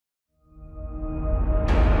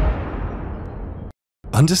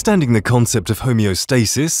Understanding the concept of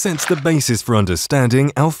homeostasis sets the basis for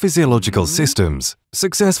understanding our physiological systems.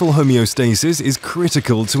 Successful homeostasis is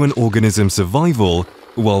critical to an organism's survival,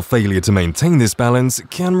 while failure to maintain this balance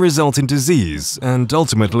can result in disease and,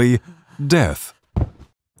 ultimately, death.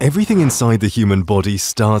 Everything inside the human body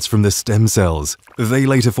starts from the stem cells. They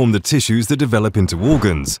later form the tissues that develop into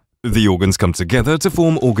organs. The organs come together to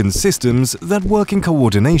form organ systems that work in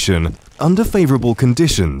coordination under favorable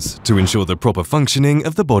conditions to ensure the proper functioning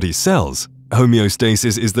of the body's cells.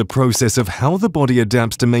 Homeostasis is the process of how the body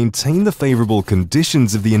adapts to maintain the favorable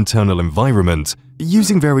conditions of the internal environment,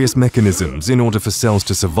 using various mechanisms in order for cells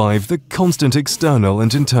to survive the constant external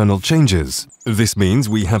and internal changes. This means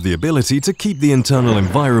we have the ability to keep the internal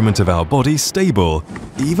environment of our body stable,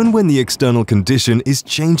 even when the external condition is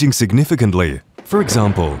changing significantly. For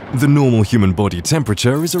example, the normal human body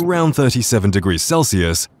temperature is around 37 degrees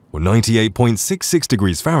Celsius or 98.66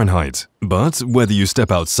 degrees Fahrenheit. But whether you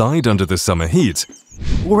step outside under the summer heat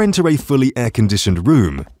or enter a fully air-conditioned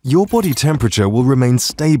room, your body temperature will remain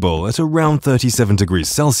stable at around 37 degrees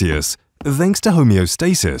Celsius thanks to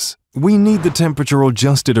homeostasis. We need the temperature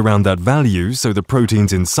adjusted around that value so the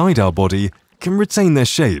proteins inside our body can retain their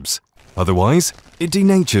shapes. Otherwise, it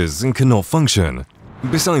denatures and cannot function.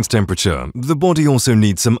 Besides temperature, the body also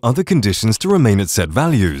needs some other conditions to remain at set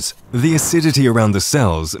values. The acidity around the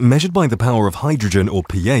cells, measured by the power of hydrogen or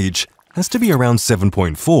pH, has to be around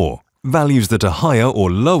 7.4. Values that are higher or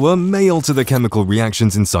lower may alter the chemical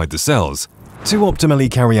reactions inside the cells. To optimally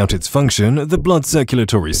carry out its function, the blood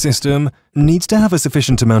circulatory system needs to have a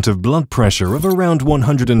sufficient amount of blood pressure of around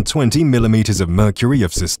 120 mm of mercury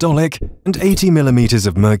of systolic and 80 mm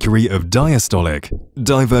of mercury of diastolic.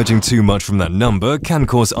 Diverging too much from that number can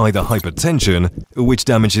cause either hypertension, which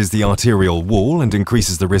damages the arterial wall and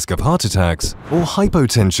increases the risk of heart attacks, or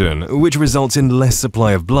hypotension, which results in less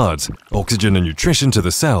supply of blood, oxygen and nutrition to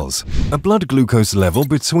the cells. A blood glucose level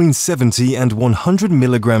between 70 and 100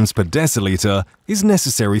 mg per deciliter is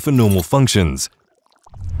necessary for normal functions.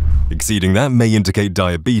 Exceeding that may indicate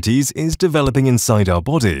diabetes is developing inside our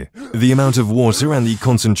body. The amount of water and the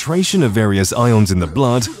concentration of various ions in the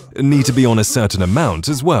blood need to be on a certain amount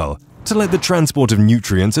as well to let the transport of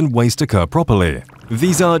nutrients and waste occur properly.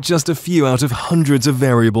 These are just a few out of hundreds of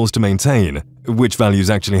variables to maintain, which values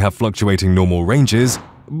actually have fluctuating normal ranges,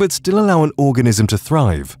 but still allow an organism to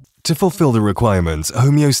thrive. To fulfill the requirements,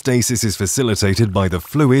 homeostasis is facilitated by the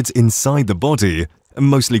fluids inside the body,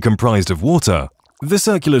 mostly comprised of water. The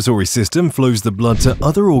circulatory system flows the blood to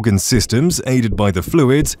other organ systems aided by the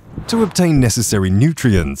fluids to obtain necessary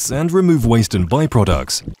nutrients and remove waste and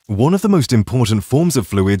byproducts. One of the most important forms of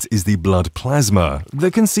fluids is the blood plasma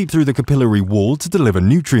that can seep through the capillary wall to deliver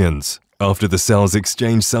nutrients. After the cells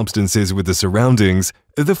exchange substances with the surroundings,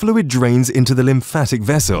 the fluid drains into the lymphatic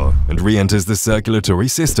vessel and re-enters the circulatory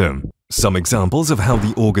system. Some examples of how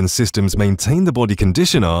the organ systems maintain the body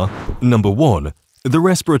condition are: Number 1. The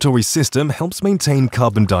respiratory system helps maintain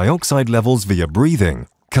carbon dioxide levels via breathing.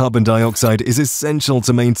 Carbon dioxide is essential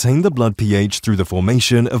to maintain the blood pH through the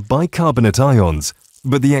formation of bicarbonate ions,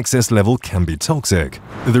 but the excess level can be toxic.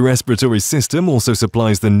 The respiratory system also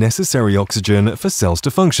supplies the necessary oxygen for cells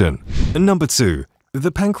to function. Number 2.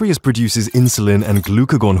 The pancreas produces insulin and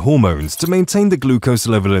glucagon hormones to maintain the glucose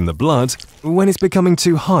level in the blood when it's becoming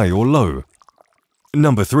too high or low.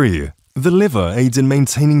 Number 3. The liver aids in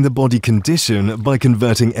maintaining the body condition by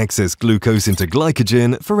converting excess glucose into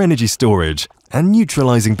glycogen for energy storage and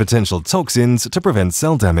neutralizing potential toxins to prevent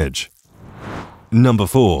cell damage. Number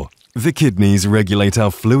 4. The kidneys regulate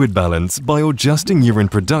our fluid balance by adjusting urine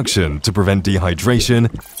production to prevent dehydration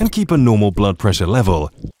and keep a normal blood pressure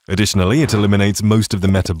level. Additionally, it eliminates most of the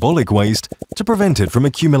metabolic waste to prevent it from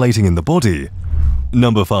accumulating in the body.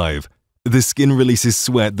 Number 5. The skin releases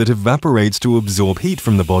sweat that evaporates to absorb heat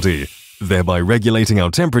from the body, thereby regulating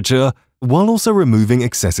our temperature while also removing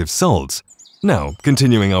excessive salts. Now,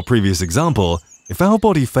 continuing our previous example, if our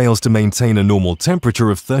body fails to maintain a normal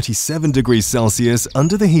temperature of 37 degrees Celsius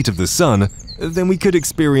under the heat of the sun, then we could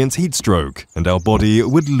experience heat stroke and our body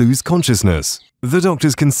would lose consciousness. The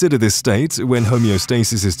doctors consider this state, when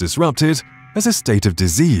homeostasis is disrupted, as a state of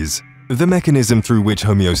disease. The mechanism through which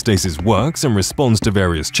homeostasis works and responds to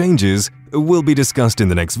various changes will be discussed in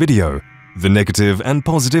the next video: the negative and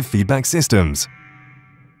positive feedback systems.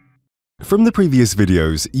 From the previous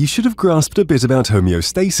videos, you should have grasped a bit about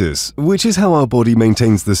homeostasis, which is how our body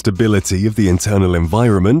maintains the stability of the internal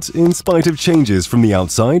environment in spite of changes from the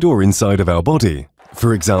outside or inside of our body.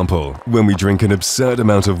 For example, when we drink an absurd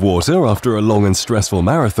amount of water after a long and stressful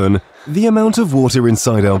marathon, the amount of water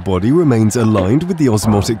inside our body remains aligned with the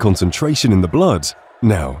osmotic concentration in the blood.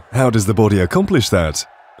 Now, how does the body accomplish that?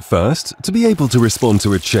 First, to be able to respond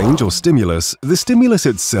to a change or stimulus, the stimulus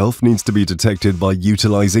itself needs to be detected by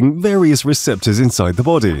utilizing various receptors inside the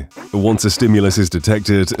body. Once a stimulus is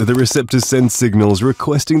detected, the receptors send signals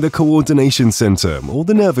requesting the coordination center or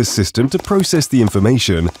the nervous system to process the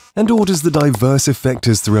information and orders the diverse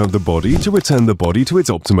effectors throughout the body to return the body to its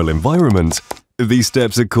optimal environment. These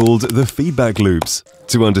steps are called the feedback loops.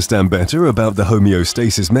 To understand better about the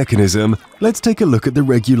homeostasis mechanism, let's take a look at the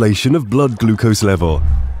regulation of blood glucose level.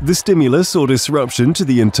 The stimulus or disruption to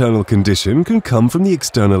the internal condition can come from the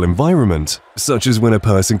external environment, such as when a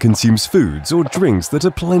person consumes foods or drinks that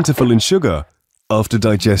are plentiful in sugar. After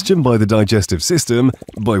digestion by the digestive system,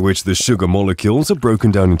 by which the sugar molecules are broken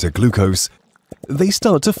down into glucose, they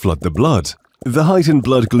start to flood the blood. The heightened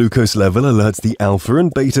blood glucose level alerts the alpha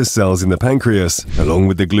and beta cells in the pancreas, along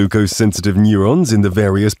with the glucose-sensitive neurons in the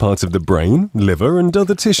various parts of the brain, liver, and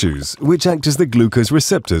other tissues, which act as the glucose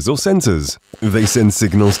receptors or sensors. They send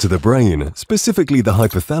signals to the brain, specifically the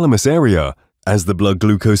hypothalamus area. As the blood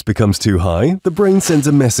glucose becomes too high, the brain sends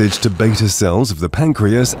a message to beta cells of the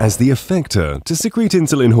pancreas as the effector to secrete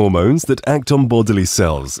insulin hormones that act on bodily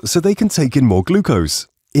cells so they can take in more glucose.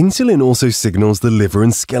 Insulin also signals the liver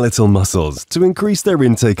and skeletal muscles to increase their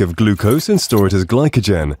intake of glucose and store it as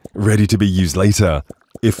glycogen, ready to be used later.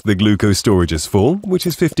 If the glucose storage is full, which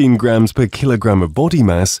is 15 grams per kilogram of body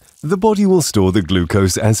mass, the body will store the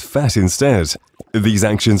glucose as fat instead. These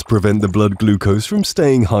actions prevent the blood glucose from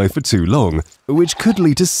staying high for too long, which could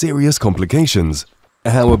lead to serious complications.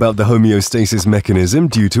 How about the homeostasis mechanism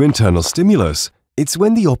due to internal stimulus? It's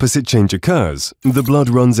when the opposite change occurs. The blood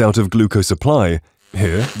runs out of glucose supply.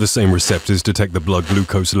 Here, the same receptors detect the blood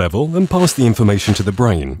glucose level and pass the information to the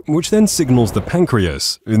brain, which then signals the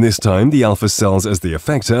pancreas, in this time the alpha cells as the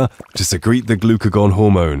effector, to secrete the glucagon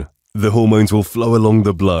hormone. The hormones will flow along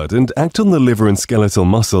the blood and act on the liver and skeletal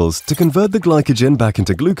muscles to convert the glycogen back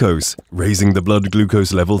into glucose, raising the blood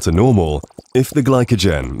glucose level to normal. If the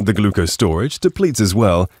glycogen, the glucose storage, depletes as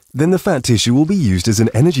well, then the fat tissue will be used as an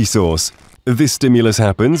energy source. This stimulus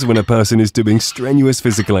happens when a person is doing strenuous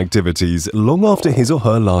physical activities long after his or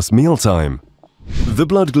her last mealtime. The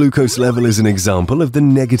blood glucose level is an example of the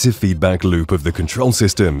negative feedback loop of the control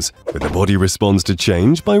systems, where the body responds to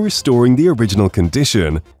change by restoring the original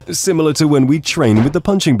condition, similar to when we train with the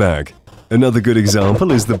punching bag. Another good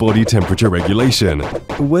example is the body temperature regulation.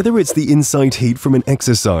 Whether it's the inside heat from an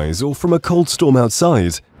exercise or from a cold storm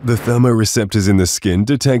outside, the thermoreceptors in the skin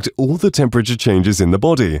detect all the temperature changes in the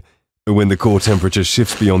body. When the core temperature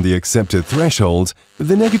shifts beyond the accepted threshold,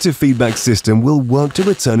 the negative feedback system will work to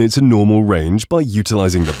return it to normal range by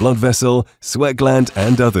utilizing the blood vessel, sweat gland,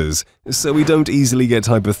 and others, so we don't easily get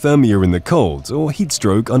hypothermia in the cold or heat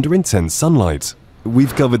stroke under intense sunlight.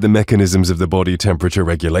 We've covered the mechanisms of the body temperature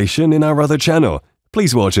regulation in our other channel.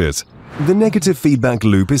 Please watch it. The negative feedback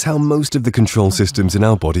loop is how most of the control systems in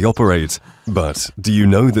our body operate. But do you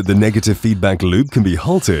know that the negative feedback loop can be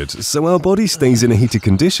halted so our body stays in a heated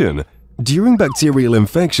condition? During bacterial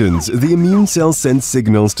infections, the immune cells send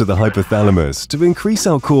signals to the hypothalamus to increase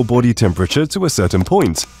our core body temperature to a certain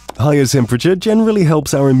point. Higher temperature generally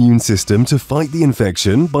helps our immune system to fight the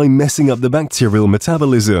infection by messing up the bacterial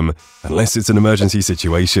metabolism, unless it's an emergency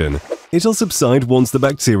situation. It'll subside once the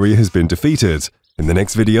bacteria has been defeated. In the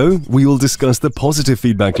next video, we will discuss the positive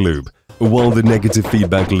feedback loop. While the negative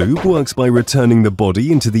feedback loop works by returning the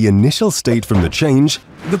body into the initial state from the change,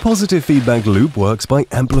 the positive feedback loop works by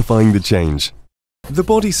amplifying the change. The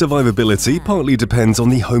body survivability partly depends on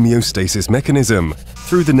the homeostasis mechanism.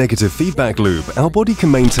 Through the negative feedback loop, our body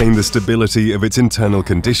can maintain the stability of its internal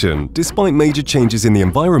condition despite major changes in the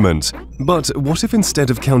environment. But what if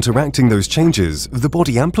instead of counteracting those changes, the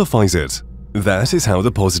body amplifies it? That is how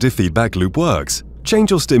the positive feedback loop works.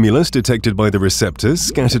 Change or stimulus detected by the receptors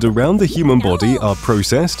scattered around the human body are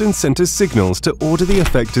processed and sent as signals to order the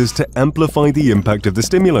effectors to amplify the impact of the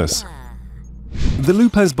stimulus. The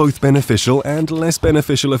loop has both beneficial and less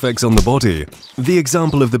beneficial effects on the body. The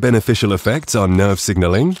example of the beneficial effects are nerve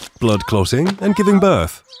signaling, blood clotting, and giving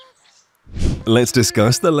birth. Let's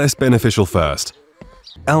discuss the less beneficial first.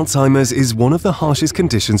 Alzheimer's is one of the harshest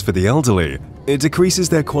conditions for the elderly. It decreases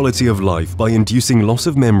their quality of life by inducing loss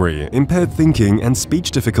of memory, impaired thinking, and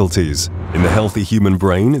speech difficulties. In the healthy human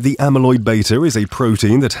brain, the amyloid beta is a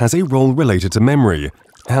protein that has a role related to memory.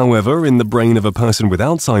 However, in the brain of a person with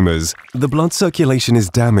Alzheimer's, the blood circulation is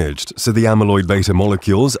damaged, so the amyloid beta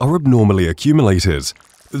molecules are abnormally accumulated.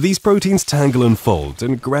 These proteins tangle and fold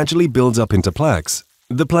and gradually build up into plaques.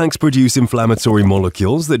 The plaques produce inflammatory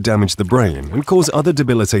molecules that damage the brain and cause other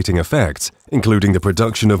debilitating effects, including the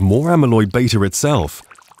production of more amyloid beta itself.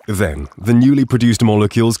 Then, the newly produced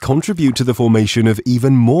molecules contribute to the formation of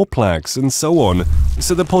even more plaques and so on,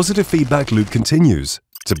 so the positive feedback loop continues.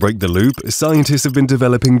 To break the loop, scientists have been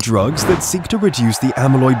developing drugs that seek to reduce the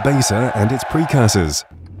amyloid beta and its precursors.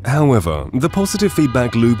 However, the positive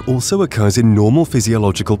feedback loop also occurs in normal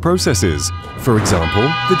physiological processes. For example,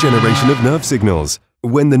 the generation of nerve signals.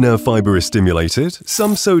 When the nerve fiber is stimulated,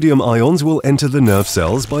 some sodium ions will enter the nerve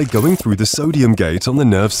cells by going through the sodium gate on the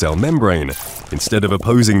nerve cell membrane. Instead of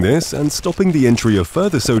opposing this and stopping the entry of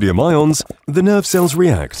further sodium ions, the nerve cells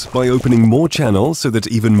react by opening more channels so that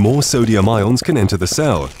even more sodium ions can enter the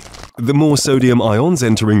cell. The more sodium ions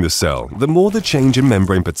entering the cell, the more the change in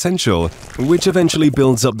membrane potential, which eventually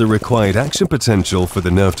builds up the required action potential for the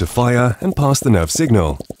nerve to fire and pass the nerve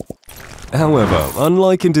signal. However,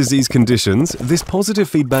 unlike in disease conditions, this positive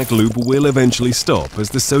feedback loop will eventually stop as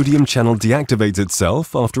the sodium channel deactivates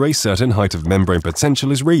itself after a certain height of membrane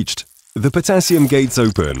potential is reached. The potassium gates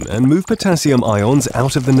open and move potassium ions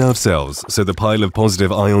out of the nerve cells, so the pile of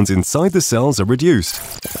positive ions inside the cells are reduced.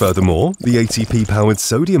 Furthermore, the ATP-powered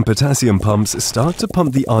sodium-potassium pumps start to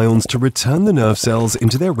pump the ions to return the nerve cells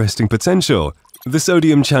into their resting potential. The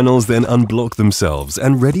sodium channels then unblock themselves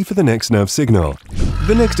and ready for the next nerve signal.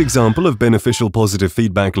 The next example of beneficial positive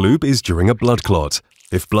feedback loop is during a blood clot.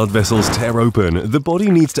 If blood vessels tear open, the body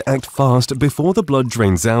needs to act fast before the blood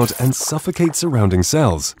drains out and suffocates surrounding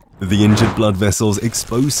cells. The injured blood vessels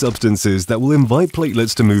expose substances that will invite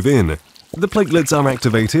platelets to move in. The platelets are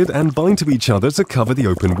activated and bind to each other to cover the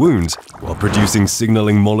open wound, while producing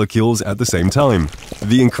signaling molecules at the same time.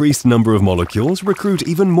 The increased number of molecules recruit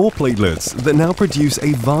even more platelets that now produce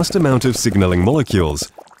a vast amount of signaling molecules.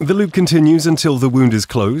 The loop continues until the wound is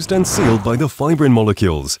closed and sealed by the fibrin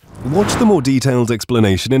molecules. Watch the more detailed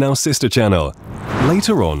explanation in our sister channel.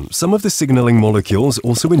 Later on, some of the signaling molecules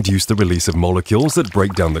also induce the release of molecules that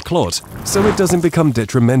break down the clot, so it doesn't become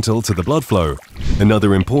detrimental to the blood flow.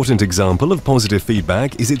 Another important example of positive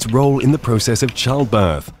feedback is its role in the process of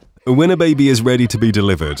childbirth. When a baby is ready to be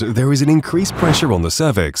delivered, there is an increased pressure on the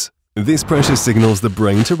cervix. This pressure signals the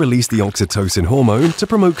brain to release the oxytocin hormone to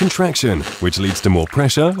promote contraction, which leads to more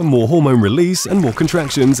pressure, more hormone release, and more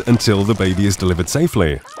contractions until the baby is delivered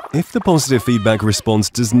safely. If the positive feedback response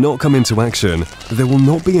does not come into action, there will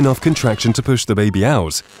not be enough contraction to push the baby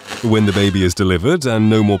out. When the baby is delivered and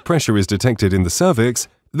no more pressure is detected in the cervix,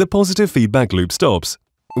 the positive feedback loop stops.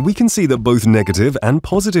 We can see that both negative and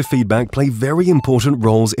positive feedback play very important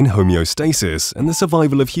roles in homeostasis and the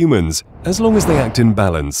survival of humans, as long as they act in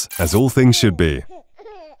balance, as all things should be.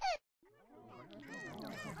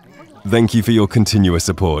 Thank you for your continuous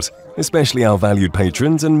support, especially our valued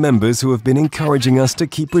patrons and members who have been encouraging us to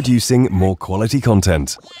keep producing more quality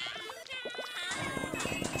content.